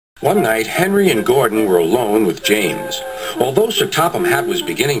One night, Henry and Gordon were alone with James. Although Sir Topham Hatt was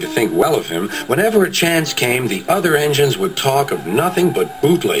beginning to think well of him, whenever a chance came, the other engines would talk of nothing but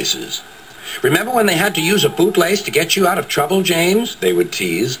bootlaces. "Remember when they had to use a bootlace to get you out of trouble, James?" they would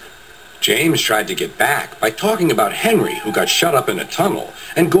tease. James tried to get back by talking about Henry, who got shut up in a tunnel,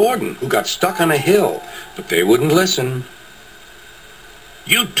 and Gordon, who got stuck on a hill, but they wouldn't listen.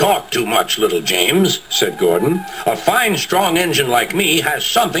 "You talk too much, little James," said Gordon. "A fine, strong engine like me has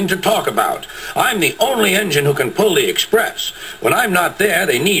something to talk about. I'm the only engine who can pull the express. When I'm not there,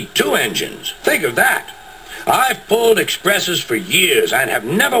 they need two engines. Think of that. I've pulled expresses for years and have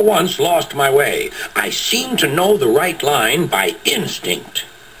never once lost my way. I seem to know the right line by instinct."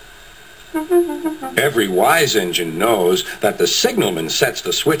 Every wise engine knows that the signalman sets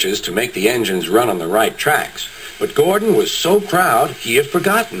the switches to make the engines run on the right tracks. But Gordon was so proud he had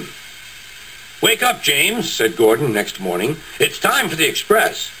forgotten. "Wake up, James," said Gordon next morning. "It's time for the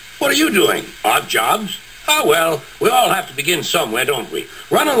express. What are you doing? Odd jobs? Ah, well, we all have to begin somewhere, don't we?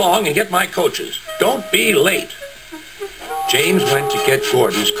 Run along and get my coaches. Don't be late." James went to get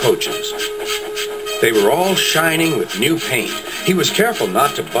Gordon's coaches. They were all shining with new paint. He was careful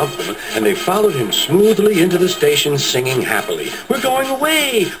not to bump them, and they followed him smoothly into the station singing happily, "We're going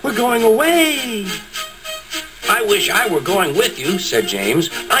away! We're going away!" "I wish I were going with you," said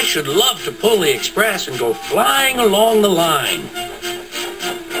James. "I should love to pull the express and go flying along the line."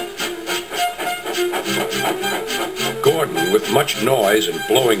 Gordon, with much noise and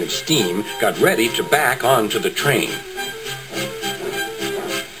blowing of steam, got ready to back onto the train.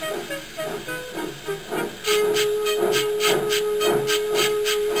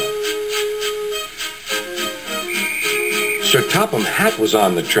 Sir Topham Hatt was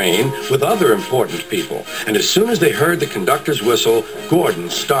on the train with other important people, and as soon as they heard the conductor's whistle, Gordon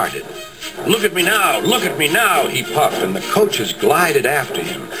started. Look at me now," he puffed, and the coaches glided after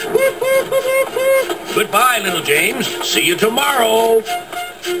him. "Goodbye, little James. See you tomorrow."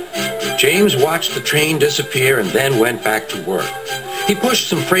 James watched the train disappear and then went back to work. He pushed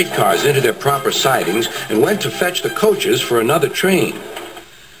some freight cars into their proper sidings and went to fetch the coaches for another train.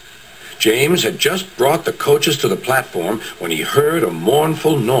 James had just brought the coaches to the platform when he heard a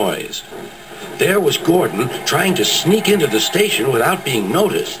mournful noise. There was Gordon trying to sneak into the station without being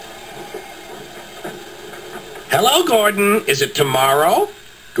noticed. "Hello, Gordon. Is it tomorrow?"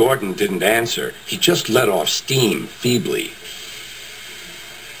 Gordon didn't answer. He just let off steam feebly.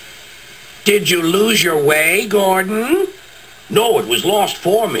 "Did you lose your way, Gordon?" "No, it was lost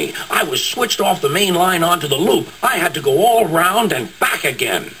for me. I was switched off the main line onto the loop. I had to go all round and back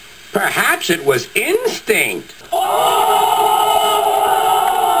again." "Perhaps it was instinct."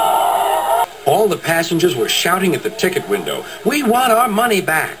 All the passengers were shouting at the ticket window, "We want our money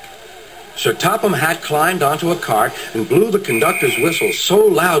back." Sir Topham Hatt climbed onto a cart and blew the conductor's whistle so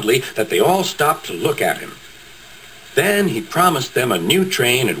loudly that they all stopped to look at him. Then he promised them a new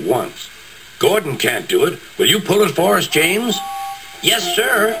train at once. "Gordon can't do it. Will you pull it for us, James?" "Yes,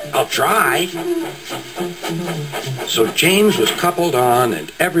 sir. I'll try." So James was coupled on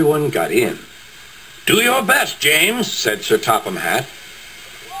and everyone got in. "Do your best, James," said Sir Topham Hatt.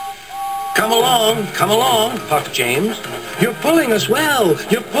 Come along," puffed James. You're pulling us well,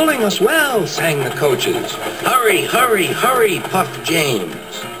 sang the coaches. Hurry, hurry, hurry, puffed James.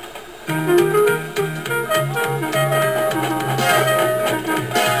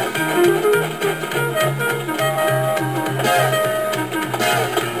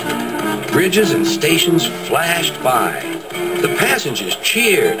 Bridges and stations flashed by. The passengers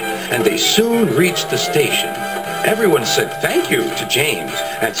cheered, and they soon reached the station. Everyone said thank you to James,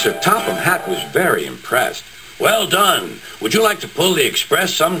 and Sir Topham Hatt was very impressed. "Well done. Would you like to pull the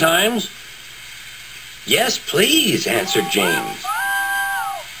express sometimes?" "Yes, please," answered James.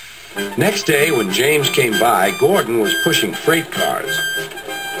 Next day, when James came by, Gordon was pushing freight cars.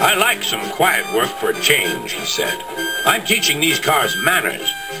 "I like some quiet work for a change," he said. "I'm teaching these cars manners.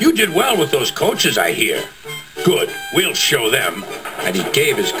 You did well with those coaches, I hear." "Good. We'll show them." And he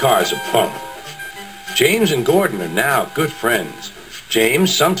gave his cars a bump. James and Gordon are now good friends.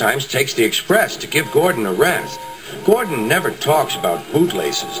 James sometimes takes the express to give Gordon a rest. Gordon never talks about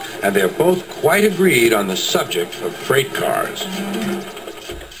bootlaces, and they're both quite agreed on the subject of freight cars.